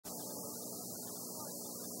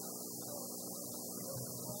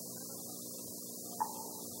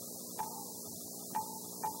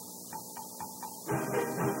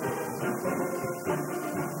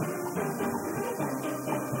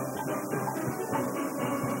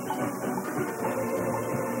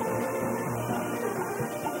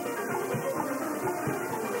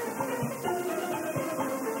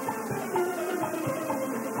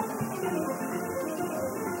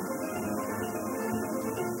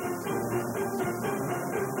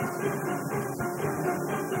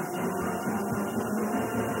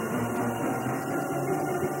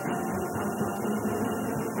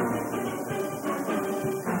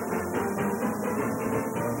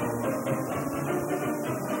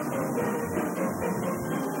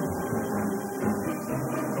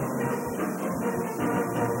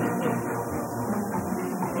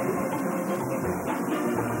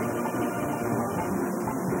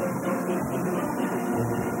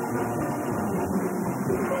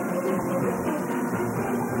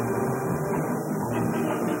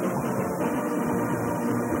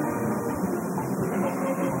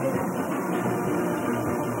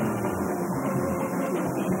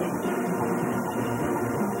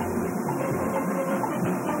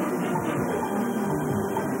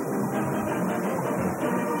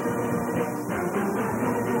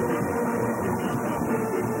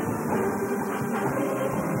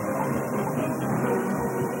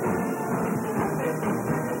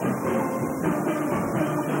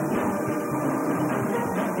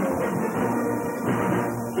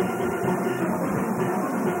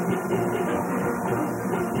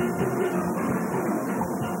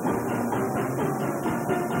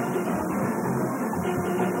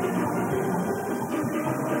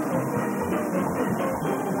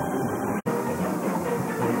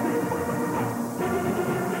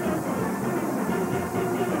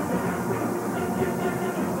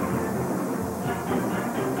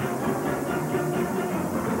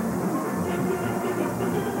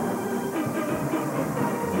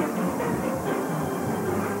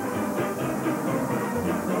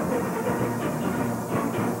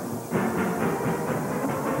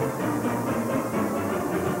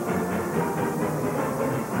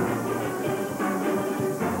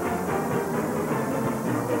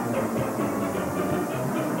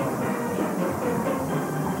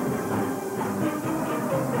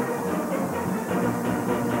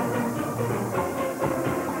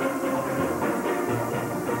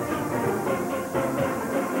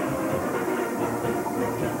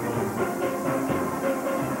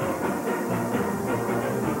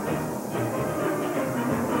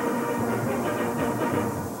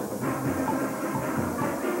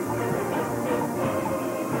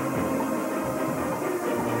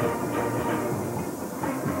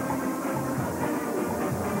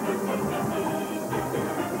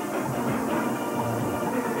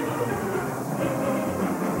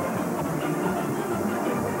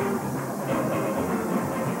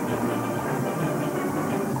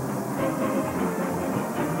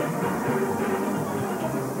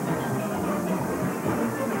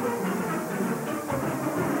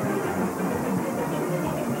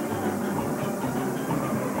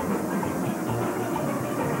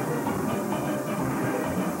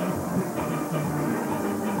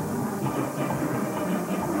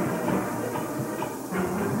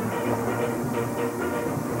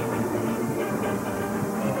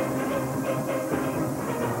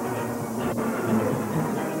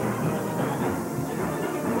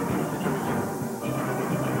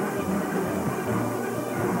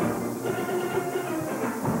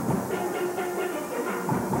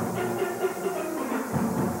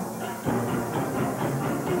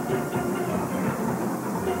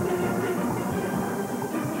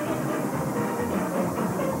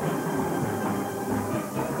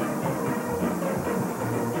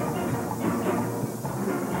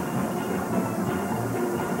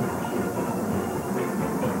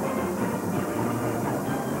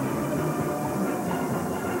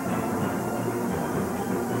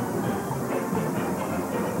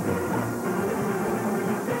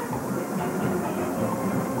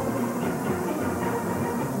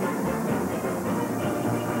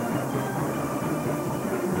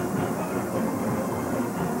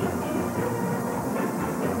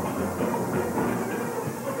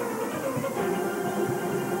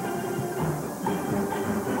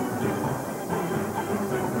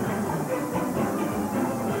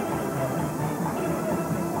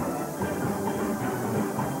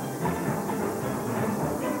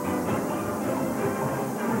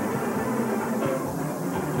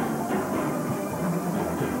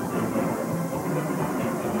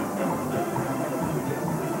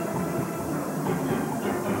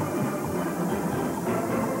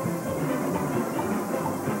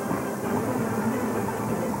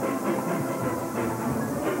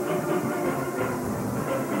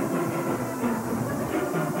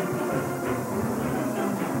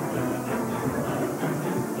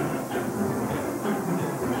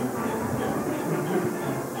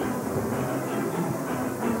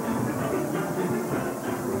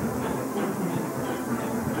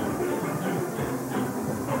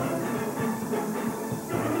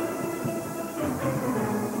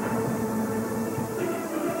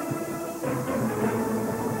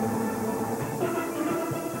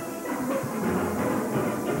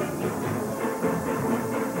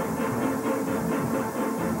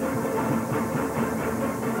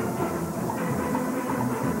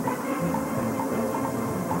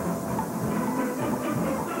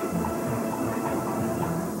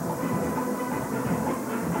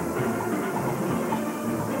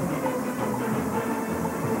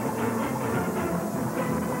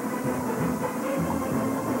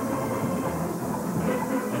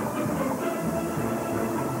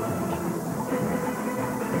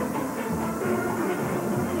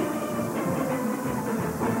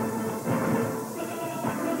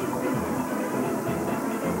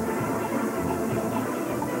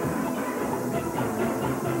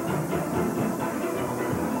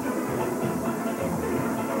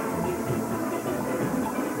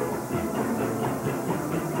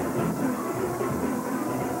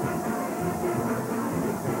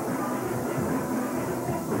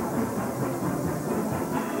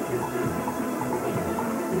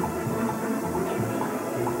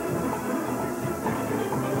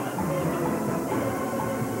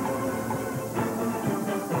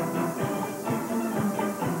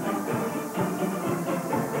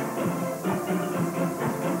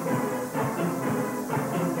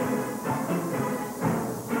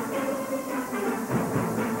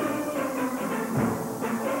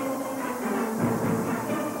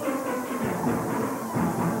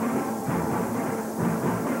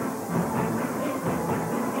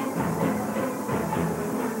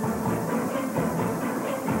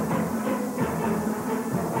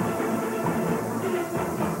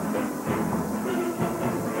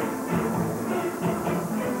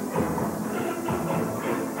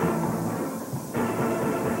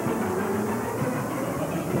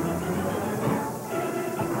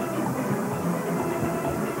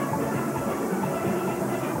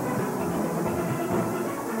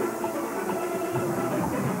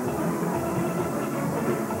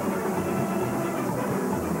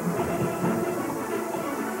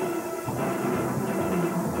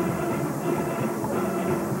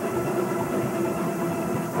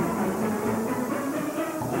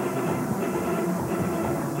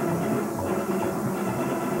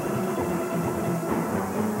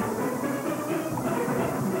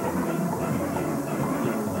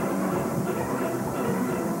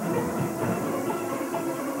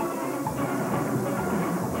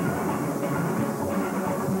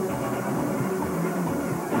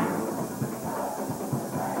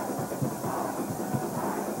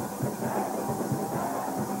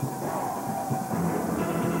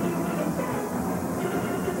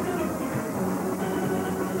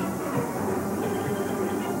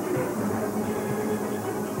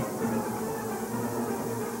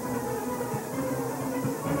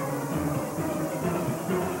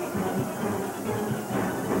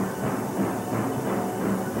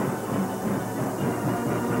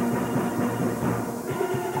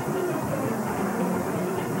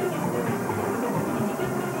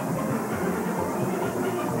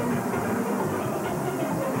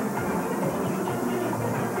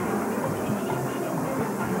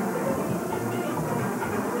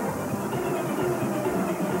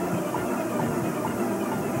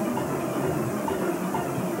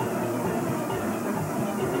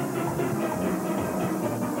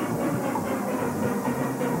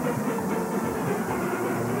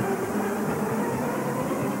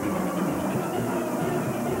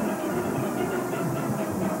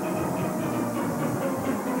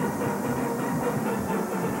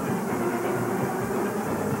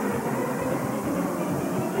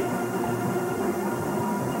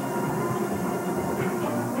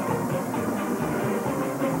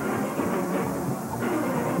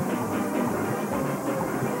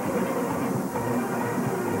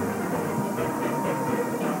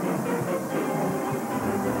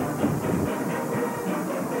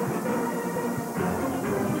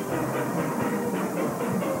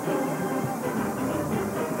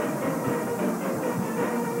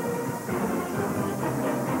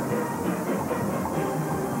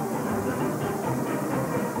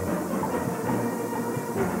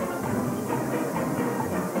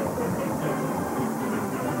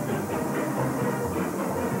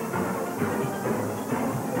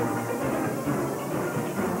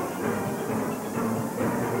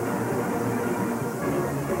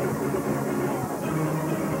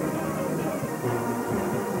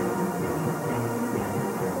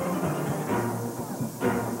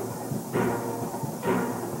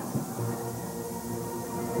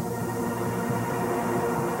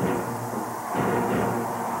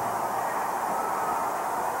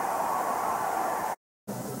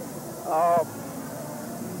Uh,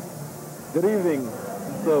 Good evening,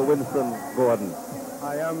 Sir Winston Gordon.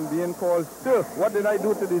 I am being called Sir. What did I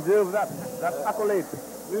do to deserve that accolade?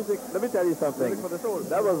 Music, let me tell you something. Music for the soul.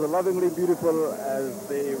 That was as lovingly beautiful as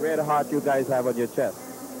the red heart you guys have on your chest.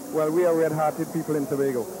 Well, we are red-hearted people in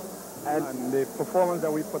Tobago. And the performance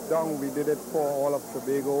that we put down, we did it for all of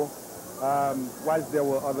Tobago. Whilst there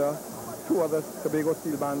were two other Tobago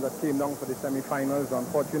steel bands that came down for the semi-finals,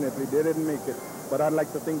 unfortunately, they didn't make it. But I'd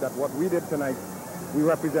like to think that what we did tonight, we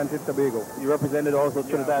represented Tobago. You represented also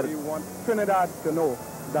Trinidad. We want Trinidad to know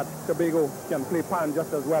that Tobago can play pan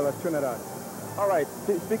just as well as Trinidad. All right,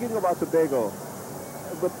 speaking about Tobago,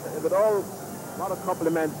 with all a lot of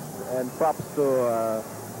compliments and props to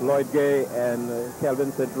Lloyd Gay and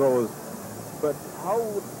Kelvin St. Rose, but how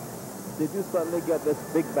did you suddenly get this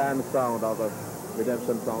big band sound out of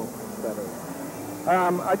Redemption Song Center?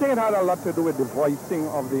 I think it had a lot to do with the voicing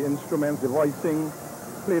of the instruments. The voicing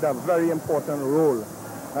played a very important role.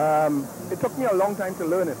 It took me a long time to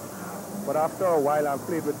learn it, but after a while I've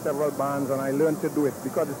played with several bands and I learned to do it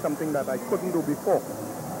because it's something that I couldn't do before.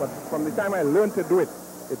 But from the time I learned to do it,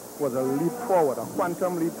 it was a leap forward, a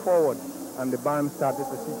quantum leap forward, and the band started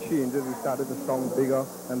to see changes. We started to sound bigger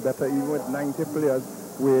and better. Even with 90 players,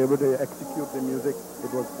 we were able to execute the music.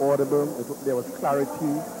 It was audible, there was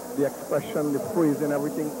clarity, the expression, the phrasing,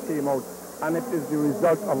 everything came out. And it is the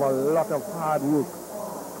result of a lot of hard work.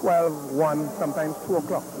 12, 1, sometimes 2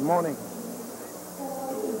 o'clock in the morning.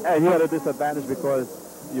 And you had a disadvantage because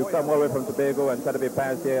you come all the way from Tobago and Saturday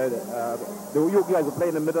Pants here. You guys were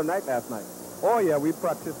playing in the middle of the night last night. Oh yeah, we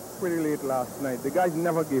practiced pretty late last night. The guys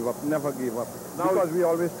never gave up, never gave up. Because we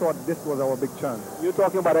always thought this was our big chance. You're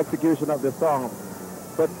talking about execution of the song,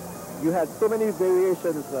 but you had so many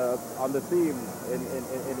variations on the theme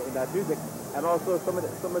in that music, and also so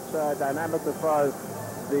much dynamics as far as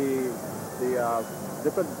the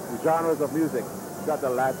different genres of music. You got the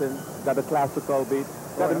Latin, got the classical beat,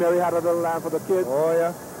 got the Mary Had a Little Lamb for the kids. Oh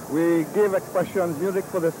yeah, we gave expressions, music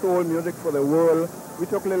for the soul, music for the world. We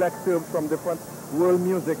took little excerpts from different world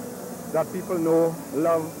music that people know,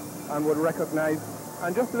 love, and would recognize,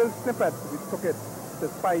 and just little snippets. We took it to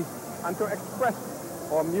spice and to express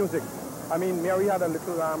our music. I mean, Mary Had a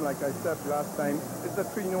Little Lamb, like I said last time, it's a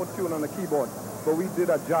 3-note tune on the keyboard, but we did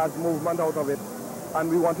a jazz movement out of it, and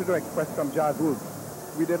we wanted to express some jazz roots.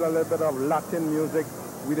 We did a little bit of Latin music.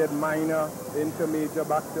 We did minor into major,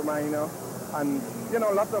 back to minor, and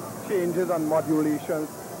lots of changes and modulations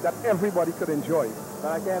that everybody could enjoy.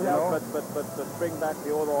 But I can't help but bring back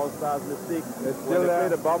the old All-Stars mystique. It's when still we there.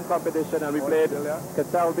 played the bomb competition and we played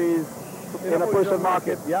Catalby's in a Persian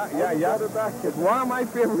market. Yeah. It's one of my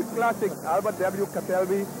favorite classics. Albert W.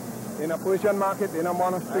 Catalby in a Persian market, in a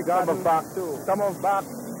monastery garden. Some of Bach too. Some of Bach.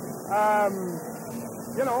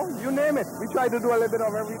 You name it. We try to do a little bit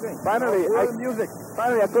of everything. Finally,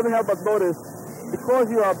 I couldn't help but notice, because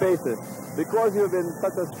you are a bassist, because you've been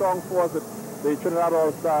such a strong force with the Trinidad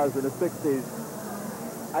All-Stars in the 60s,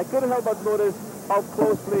 I couldn't help but notice how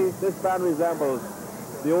closely this band resembles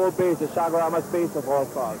the old bass, the Shagarama's bass of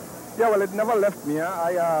All-Stars. Yeah, well, it never left me.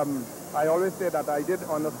 I always say that I did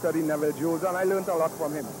understudy Neville Jules, and I learned a lot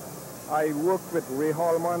from him. I worked with Ray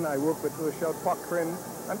Hallman, I worked with Herschel Cochran,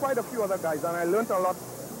 and quite a few other guys, and I learned a lot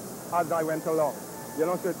as I went along.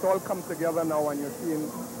 So it's all come together now, and you're seeing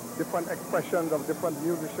different expressions of different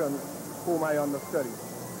musicians whom I understudy.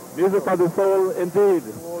 Music for the soul, indeed.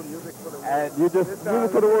 Soul, music for the world. And you just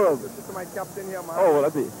music for the world. This is my captain here, Mari. Oh,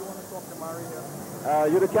 let's see. You want to talk to Mari here?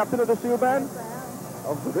 You're the captain of the steel band?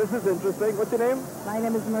 Oh, this is interesting. What's your name? My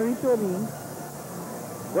name is Marie Tobin.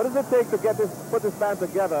 What does it take to put this band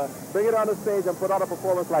together, bring it on the stage, and put on a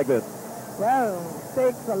performance like this? Well, it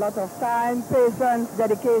takes a lot of time, patience,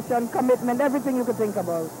 dedication, commitment, everything you could think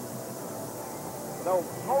about. Now,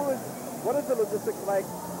 what is the logistics like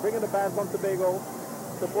bringing the band from Tobago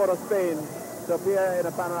to Port of Spain to appear in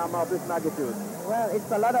a panorama of this magnitude? Well, it's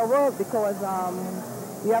a lot of work because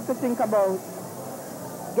we have to think about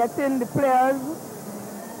getting the players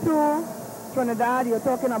to Trinidad. You're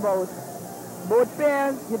talking about boat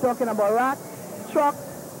fares, you're talking about racks, trucks,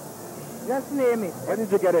 just name it. When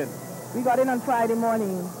did you get in? We got in on Friday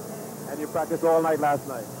morning. And you practiced all night last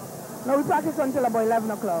night? No, we practiced until about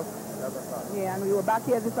 11 o'clock. 11 o'clock. Yeah, and we were back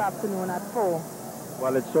here this afternoon at 4.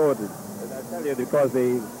 Well, it showed. I tell you, because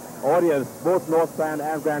the audience, both North Stand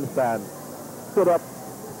and Grandstand, stood up,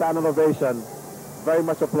 standing ovation. Very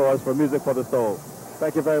much applause for Music for the Soul.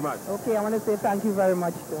 Thank you very much. Okay, I want to say thank you very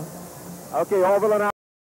much, too. Okay, Orville and